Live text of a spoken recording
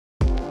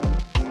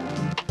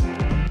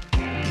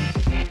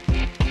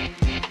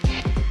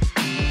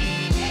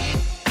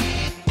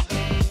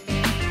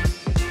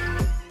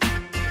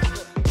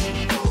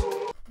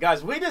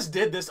Guys, we just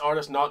did this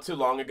artist not too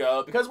long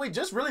ago because we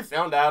just really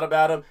found out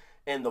about him,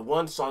 and the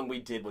one song we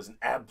did was an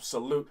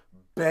absolute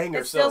banger.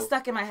 It's still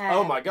stuck in my head.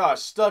 Oh my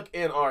gosh, stuck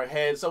in our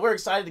head. So we're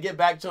excited to get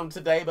back to him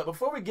today. But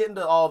before we get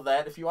into all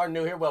that, if you are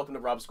new here, welcome to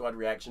Rob Squad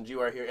Reactions.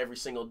 You are here every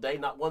single day,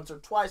 not once or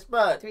twice,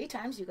 but 3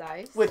 times, you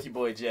guys. With your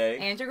boy Jay.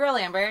 And your girl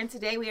Amber. And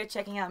today we are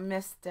checking out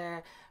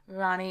Mr.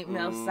 Ronnie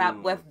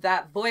Millsap with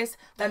that voice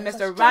that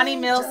Mr. Ronnie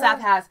Millsap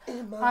has.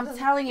 I'm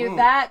telling you,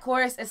 that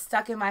chorus is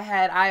stuck in my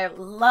head. I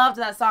loved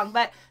that song.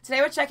 But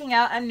today we're checking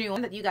out a new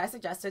one that you guys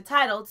suggested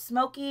titled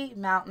Smokey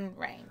Mountain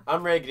Rain.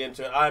 I'm ready to get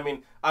into it. I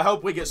mean, I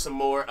hope we get some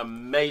more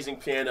amazing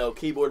piano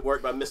keyboard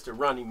work by Mr.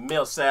 Ronnie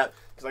Millsap.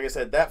 Because like I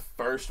said, that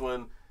first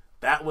one,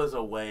 that was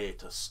a way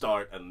to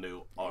start a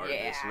new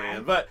artist,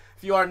 man. But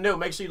if you are new,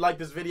 make sure you like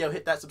this video,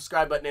 hit that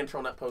subscribe button, and turn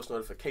on that post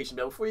notification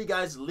bell. Before you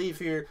guys leave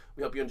here,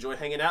 we hope you enjoy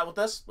hanging out with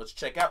us. Let's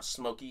check out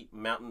Smokey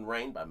Mountain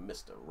Rain by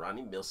Mr.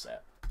 Ronnie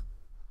Millsap.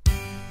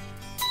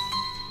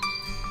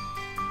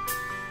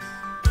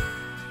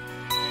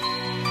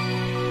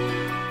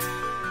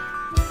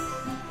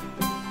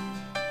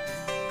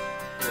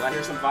 Do I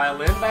hear some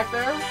violin back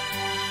there?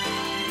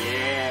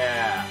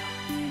 Yeah.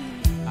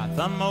 I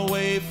thumb my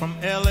way from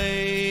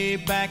L.A.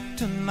 back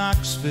to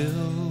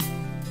Knoxville.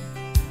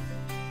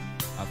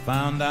 I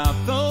found out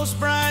those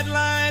bright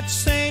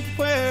lights ain't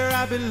where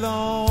I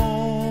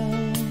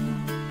belong.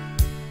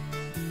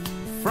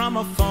 From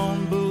a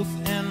phone booth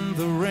in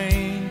the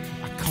rain,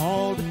 I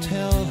called to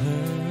tell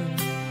her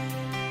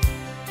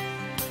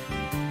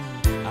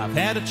I've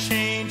had a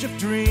change of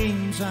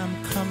dreams,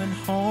 I'm coming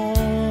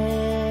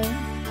home.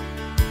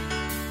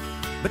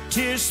 But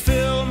tears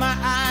filled my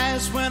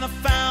eyes when I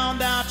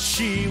found out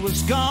she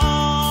was gone.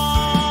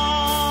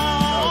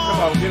 Oh,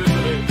 come on, give it to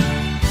me.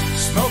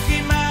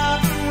 Smoky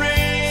Mountain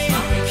Rain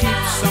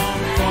keeps on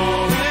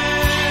falling.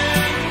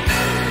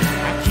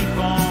 I keep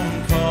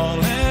on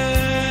calling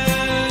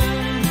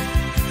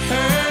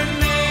her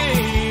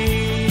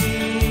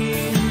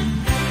name.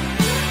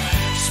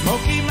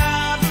 Smoky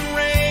Mountain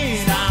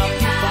Rain, I'll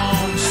keep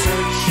on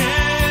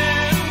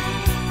searching.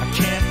 I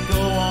can't go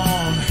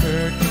on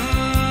hurting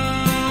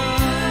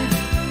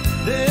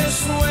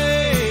this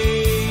way.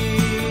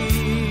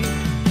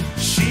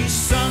 She's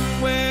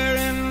somewhere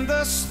in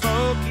the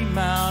Smoky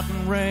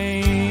Mountain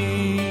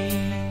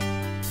Rain.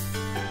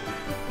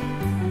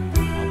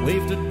 I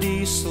waved a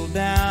diesel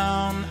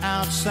down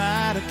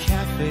outside a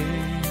cafe.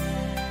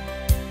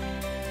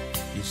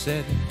 He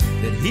said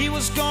that he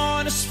was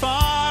going as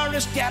far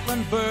as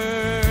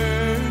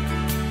Gatlinburg.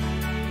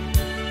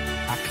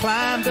 I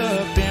climbed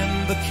up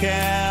in the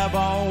cab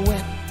all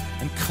wet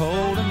and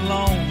cold and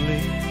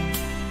lonely.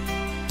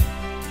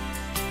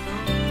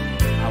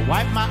 I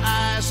wiped my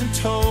eyes and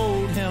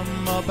told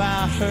him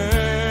about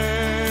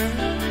her.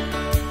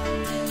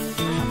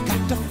 I've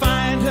got to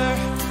find her.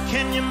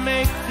 Can you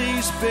make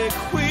these big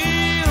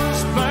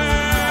wheels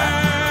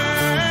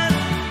burn?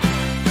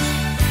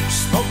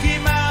 Smoky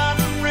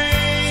Mountain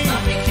Rain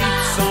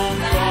keeps on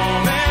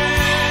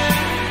falling.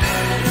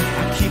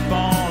 I keep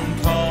on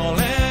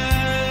calling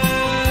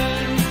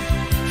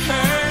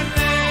her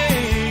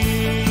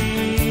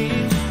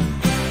name.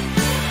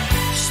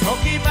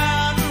 Smoky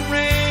Mountain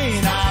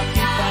Rain, I'll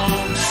keep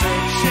on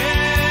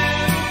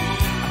searching.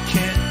 I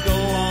can't go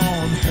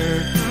on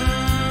hurting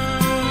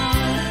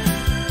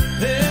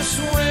this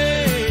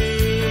way.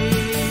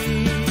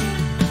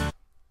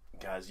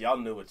 Guys, y'all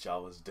knew what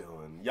y'all was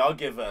doing. Y'all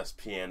give us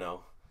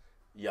piano,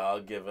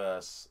 y'all give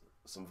us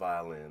some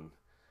violin,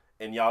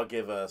 and y'all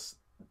give us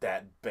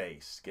that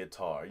bass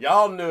guitar.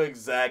 Y'all knew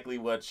exactly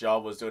what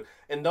y'all was doing.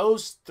 And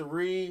those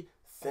 3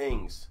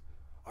 things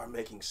are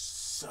making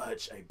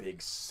such a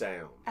big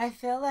sound. I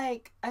feel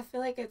like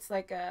it's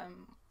like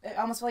I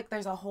almost feel like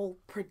there's a whole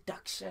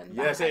production.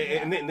 Yes,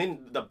 and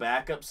then the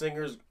backup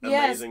singer's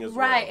amazing as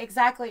well. Right,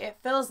 exactly. It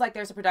feels like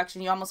there's a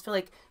production. You almost feel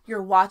like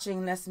you're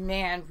watching this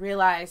man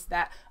realize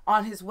that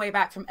on his way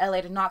back from LA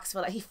to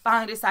Knoxville that he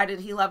finally decided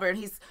he loved her and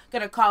he's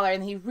gonna call her,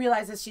 and he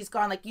realizes she's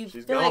gone. Like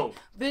she's feel gone. Like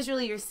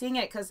visually you're seeing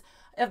it because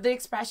of the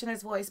expression in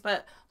his voice,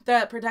 but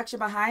the production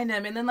behind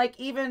him. And then like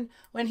even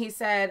when he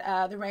said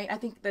the rain, I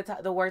think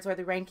the words where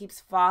the rain keeps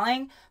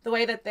falling, the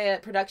way that the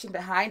production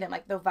behind him,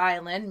 like the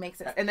violin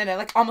makes it, and then it,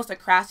 like almost a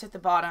crash at the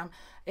bottom,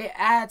 it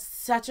adds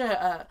such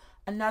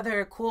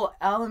another cool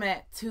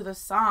element to the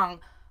song.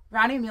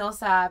 Ronnie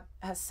Millsap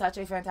has such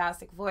a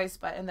fantastic voice,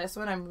 but in this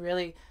one I'm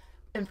really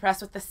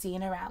impressed with the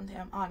scene around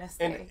him,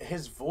 honestly. And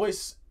his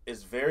voice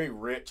is very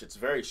rich. It's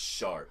very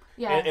sharp.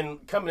 Yeah.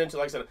 And coming into,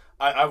 like I said,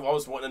 I've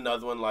always wanted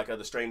another one like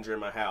The Stranger in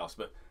My House.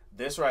 But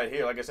this right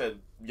here, like I said,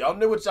 y'all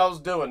knew what y'all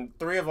was doing.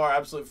 3 of our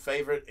absolute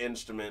favorite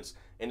instruments,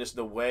 and just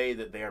the way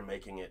that they are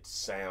making it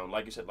sound.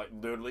 Like you said, like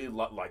literally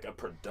like a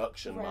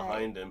production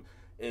behind him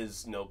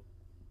is, you know,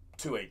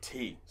 to a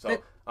T.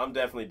 So I'm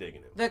definitely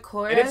digging it. The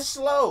chorus. And it's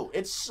slow.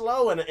 It's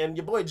slow, and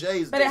your boy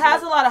Jay's. But it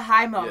has a lot of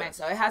high moments.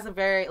 So it has a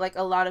very, like,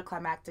 a lot of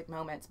climactic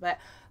moments. But,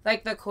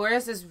 like, the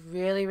chorus is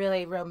really,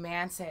 really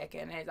romantic.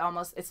 And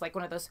it's like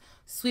one of those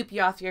sweep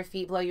you off your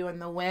feet, blow you in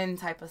the wind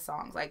type of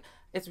songs. Like,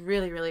 it's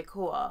really, really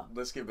cool.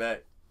 Let's get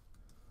back.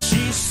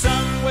 She's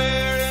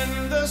somewhere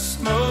in the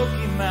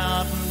Smoky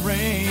Mountain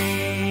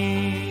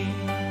rain.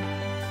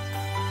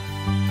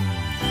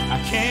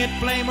 I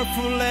can't blame her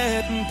for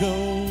letting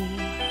go.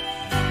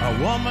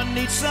 A woman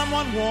needs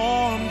someone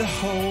warm to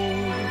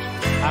hold.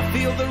 I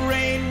feel the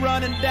rain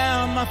running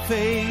down my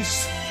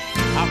face.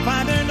 I'll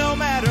find her no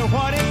matter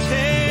what it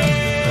takes.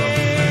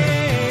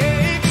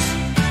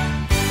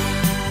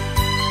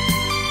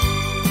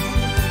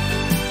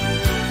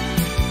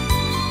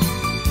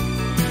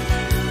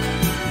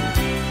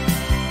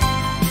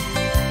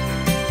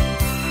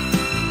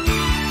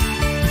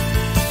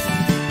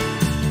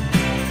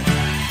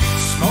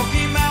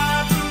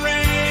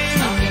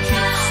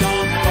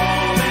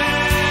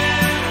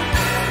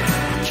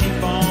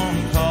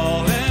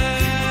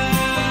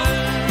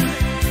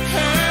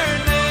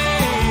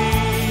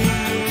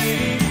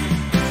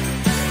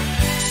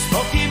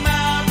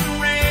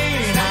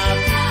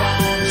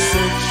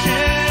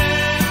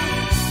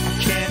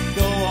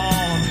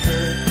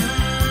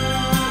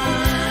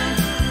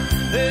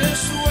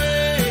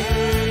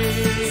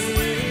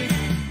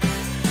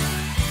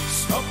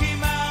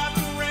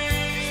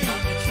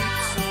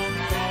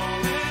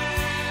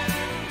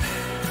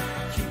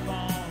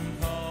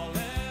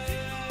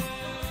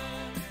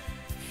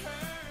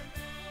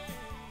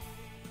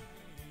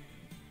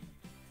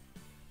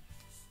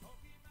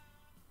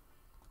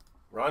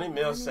 Ronnie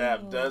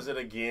Millsap does it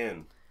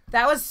again.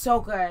 That was so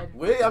good.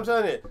 I'm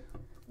telling you,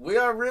 we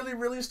are really,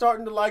 really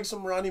starting to like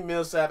some Ronnie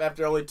Millsap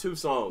after only 2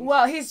 songs.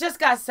 Well, he's just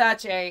got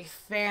such a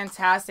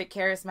fantastic,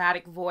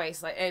 charismatic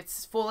voice. Like,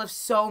 it's full of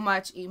so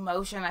much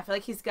emotion. I feel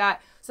like he's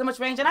got so much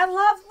range. And I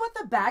love what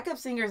the backup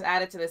singers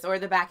added to this, or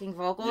the backing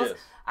vocals. Yes.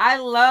 I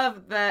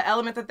love the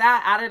element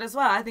that added as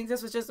well. I think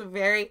this was just a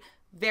very,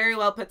 very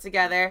well put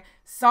together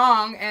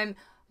song. And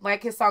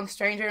like his song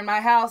Stranger in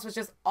My House was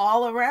just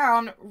all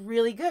around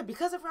really good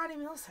because of Ronnie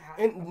Millsap.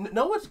 And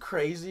know what's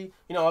crazy?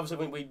 You know,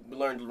 obviously when we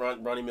learned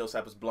Ronnie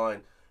Millsap is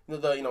blind,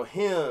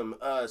 him,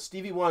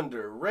 Stevie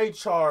Wonder, Ray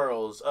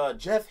Charles,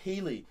 Jeff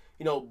Healey,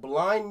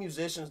 blind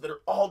musicians that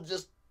are all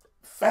just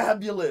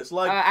fabulous.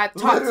 Like at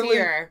top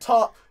tier.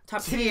 Top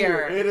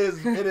tier. It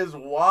is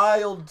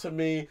wild to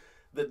me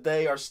that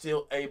they are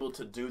still able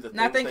to do the things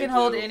Nothing they can do.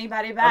 hold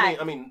anybody back.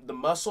 I mean, the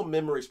muscle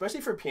memory,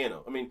 especially for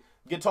piano. I mean,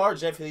 guitar,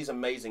 Jeff Healey's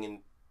amazing and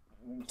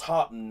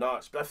top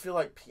notch, but I feel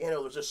like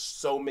piano, there's just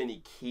so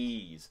many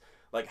keys.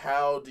 Like,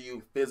 how do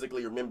you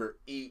physically remember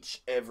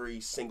every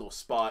single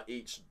spot,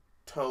 each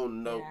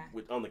tone note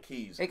on the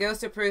keys? It goes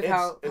to prove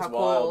how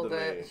cool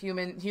the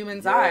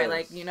humans are.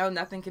 Like,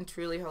 nothing can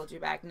truly hold you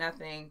back.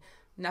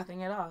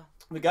 Nothing at all.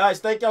 But guys,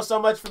 thank y'all so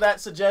much for that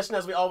suggestion.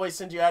 As we always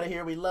send you out of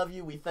here, we love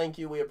you, we thank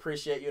you, we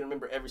appreciate you, and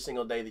remember, every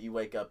single day that you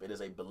wake up, it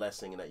is a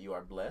blessing and that you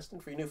are blessed.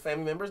 And for your new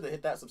family members, that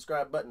hit that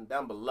subscribe button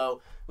down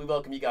below. We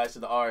welcome you guys to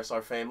the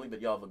RSR family,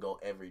 but y'all have a goal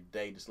every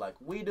day just like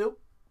we do.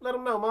 Let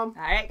them know, Mom.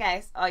 All right,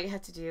 guys. All you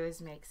have to do is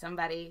make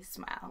somebody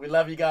smile. We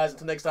love you guys.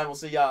 Until next time, we'll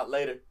see y'all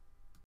later.